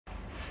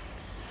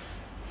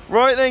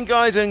Right then,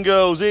 guys and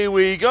girls, here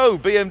we go.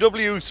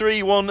 BMW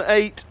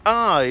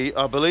 318i,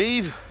 I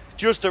believe,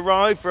 just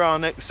arrived for our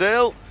next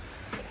sale.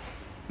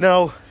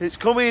 Now, it's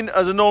coming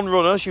as a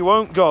non-runner. She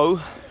won't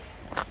go.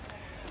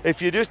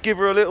 If you just give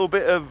her a little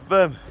bit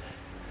of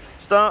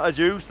starter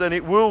juice, then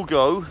it will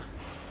go.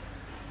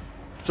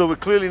 So we're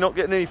clearly not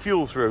getting any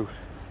fuel through.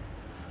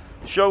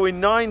 Showing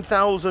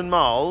 9,000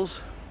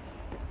 miles.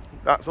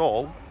 That's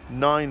all.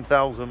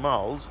 9,000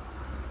 miles.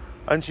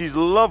 And she's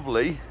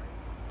lovely.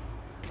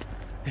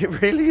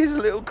 It really is a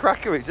little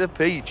cracker. It's a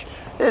peach.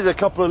 There's a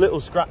couple of little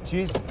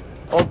scratches,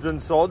 odds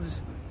and sods,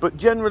 but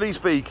generally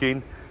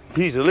speaking,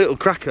 he's a little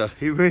cracker.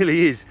 He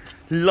really is.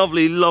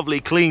 Lovely,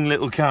 lovely, clean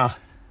little car.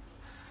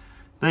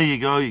 There you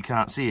go. You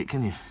can't see it,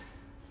 can you?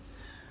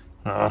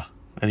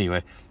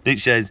 Anyway, it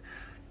says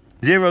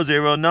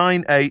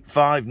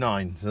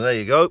 009859. So there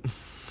you go.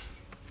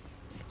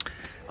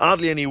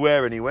 Hardly any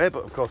wear anywhere,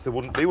 but of course there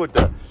wouldn't be, would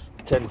there?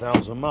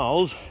 10,000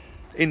 miles.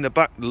 In the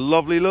back,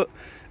 lovely look.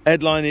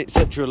 Headline,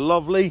 etc.,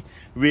 lovely.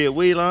 Rear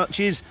wheel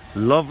arches,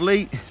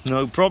 lovely,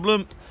 no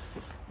problem.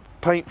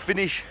 Paint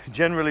finish,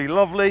 generally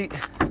lovely.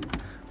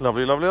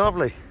 Lovely, lovely,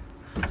 lovely.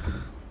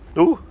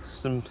 Oh,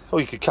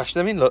 you could cash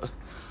them in, look.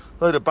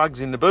 Load of bags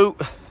in the boot.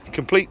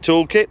 Complete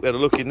toolkit. We had a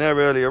look in there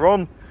earlier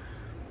on.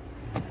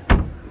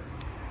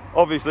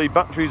 Obviously,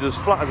 battery's as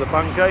flat as a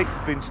pancake.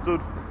 It's been stood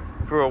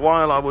for a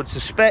while, I would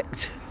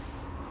suspect.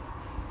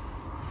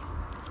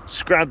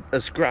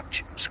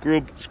 Scratch,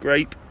 scrub,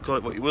 scrape, call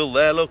it what you will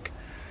there, look.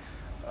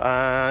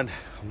 And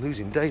I'm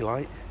losing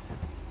daylight.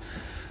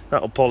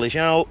 That'll polish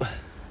out.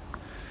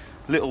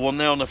 Little one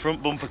there on the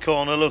front bumper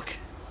corner, look.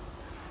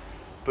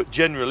 But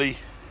generally,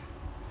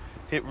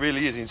 it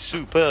really is in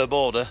superb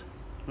order.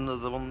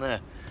 Another one there.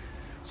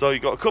 So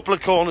you've got a couple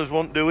of corners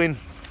want doing.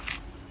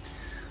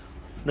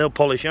 They'll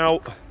polish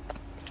out. A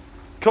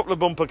couple of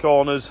bumper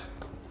corners.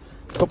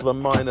 A couple of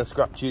minor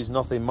scratches,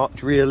 nothing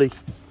much really.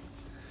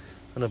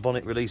 And a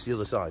bonnet release the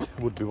other side.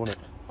 Would be, wouldn't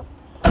it?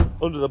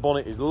 Under the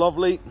bonnet is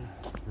lovely,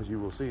 as you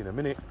will see in a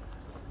minute.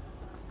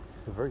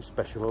 A very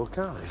special old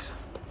car, this.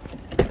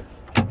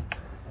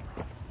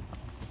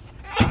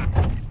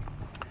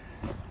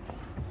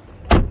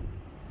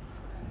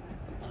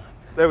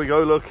 There we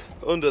go, look,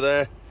 under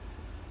there.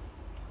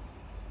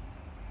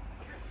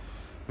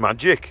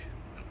 Magic,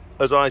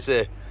 as I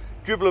say.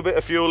 Dribble a bit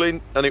of fuel in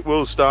and it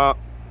will start.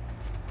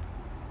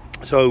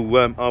 So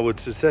I would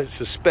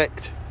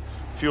suspect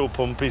fuel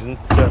pump isn't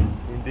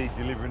indeed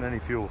delivering any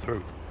fuel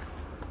through.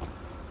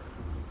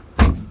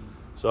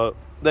 So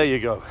there you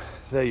go,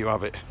 there you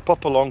have it.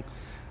 Pop along,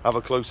 have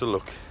a closer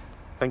look.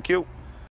 Thank you.